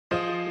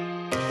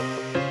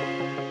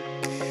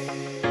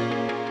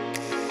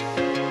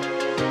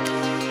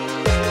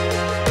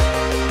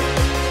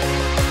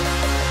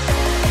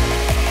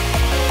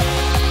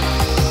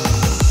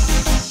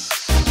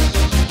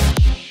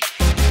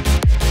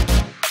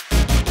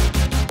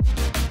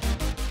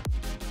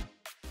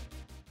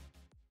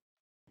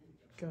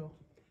Go.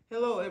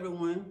 Hello,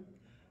 everyone.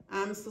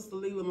 I'm Sister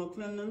Lelia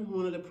McCledon,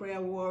 one of the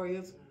prayer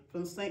warriors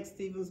from St.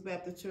 Stephen's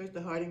Baptist Church,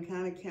 the Hardin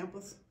County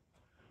campus.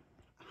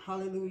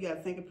 Hallelujah. I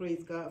thank and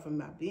praise God for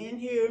not being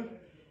here.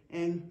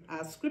 And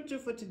our scripture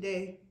for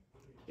today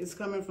is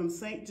coming from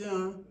St.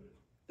 John,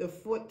 the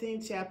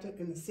 14th chapter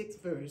and the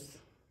 6th verse.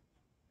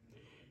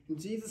 And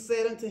Jesus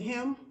said unto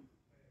him,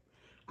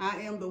 I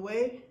am the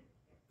way,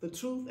 the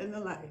truth, and the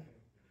life.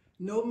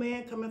 No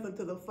man cometh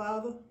unto the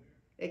Father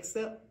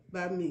except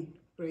by me.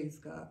 Praise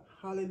God.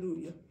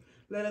 Hallelujah.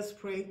 Let us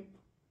pray.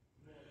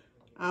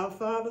 Our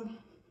Father,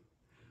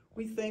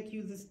 we thank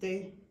you this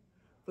day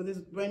for this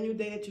brand new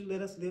day that you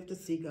let us live to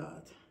see,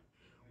 God.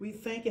 We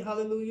thank you,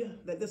 hallelujah,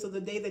 that this is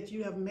the day that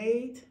you have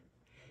made,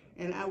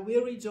 and I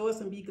will rejoice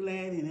and be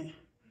glad in it,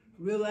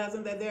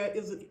 realizing that there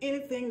isn't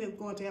anything that's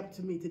going to happen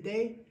to me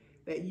today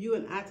that you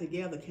and I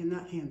together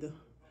cannot handle.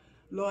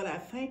 Lord, I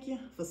thank you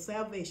for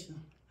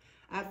salvation.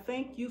 I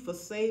thank you for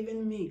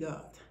saving me,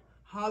 God.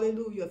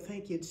 Hallelujah.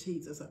 Thank you,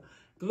 Jesus.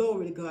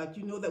 Glory to God.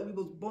 You know that we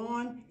was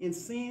born in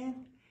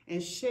sin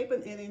and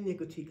shapen in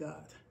iniquity,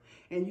 God.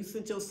 And you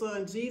sent your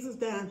son Jesus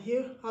down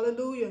here,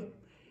 hallelujah,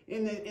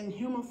 in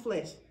human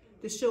flesh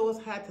to show us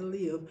how to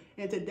live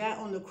and to die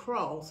on the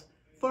cross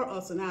for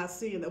us and our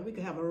sin, that we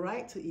could have a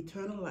right to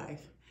eternal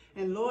life.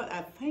 And Lord,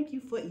 I thank you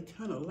for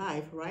eternal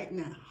life right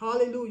now.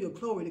 Hallelujah.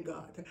 Glory to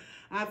God.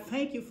 I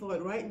thank you for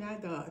it right now,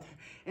 God.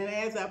 And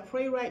as I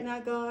pray right now,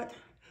 God,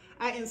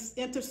 I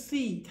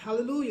intercede,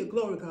 hallelujah,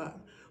 glory to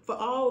God, for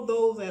all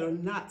those that are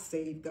not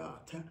saved,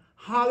 God.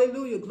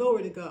 Hallelujah,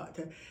 glory to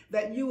God,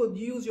 that you will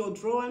use your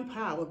drawing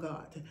power,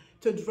 God,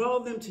 to draw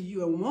them to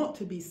you and want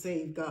to be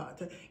saved,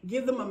 God.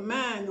 Give them a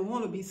mind to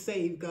want to be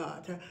saved,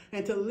 God,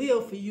 and to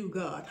live for you,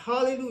 God.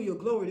 Hallelujah,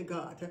 glory to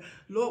God.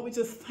 Lord, we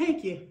just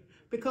thank you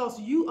because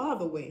you are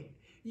the way.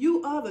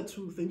 You are the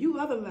truth and you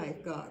are the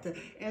life, God.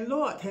 And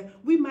Lord,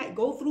 we might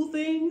go through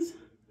things,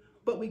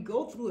 but we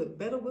go through it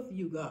better with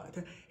you,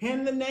 God.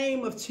 In the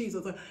name of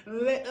Jesus,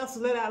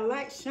 let our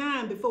light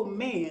shine before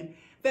man,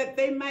 that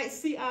they might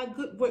see our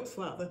good works,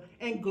 Father,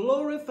 and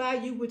glorify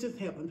you which is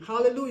heaven.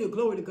 Hallelujah,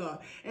 glory to God.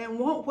 And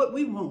want what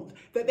we want,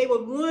 that they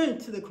will run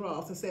to the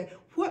cross and say,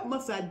 what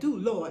must I do,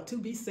 Lord, to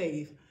be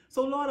saved?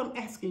 So, Lord, I'm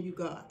asking you,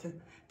 God,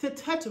 to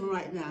touch them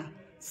right now.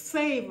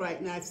 Save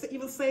right now,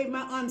 even save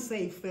my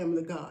unsaved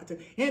family, God,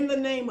 in the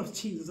name of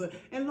Jesus.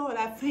 And Lord,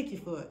 I thank you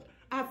for it.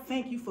 I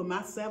thank you for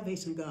my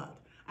salvation, God.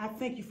 I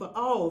thank you for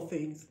all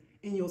things.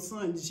 In your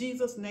son,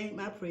 Jesus' name,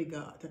 I pray,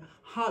 God.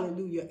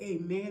 Hallelujah.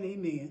 Amen.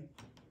 Amen.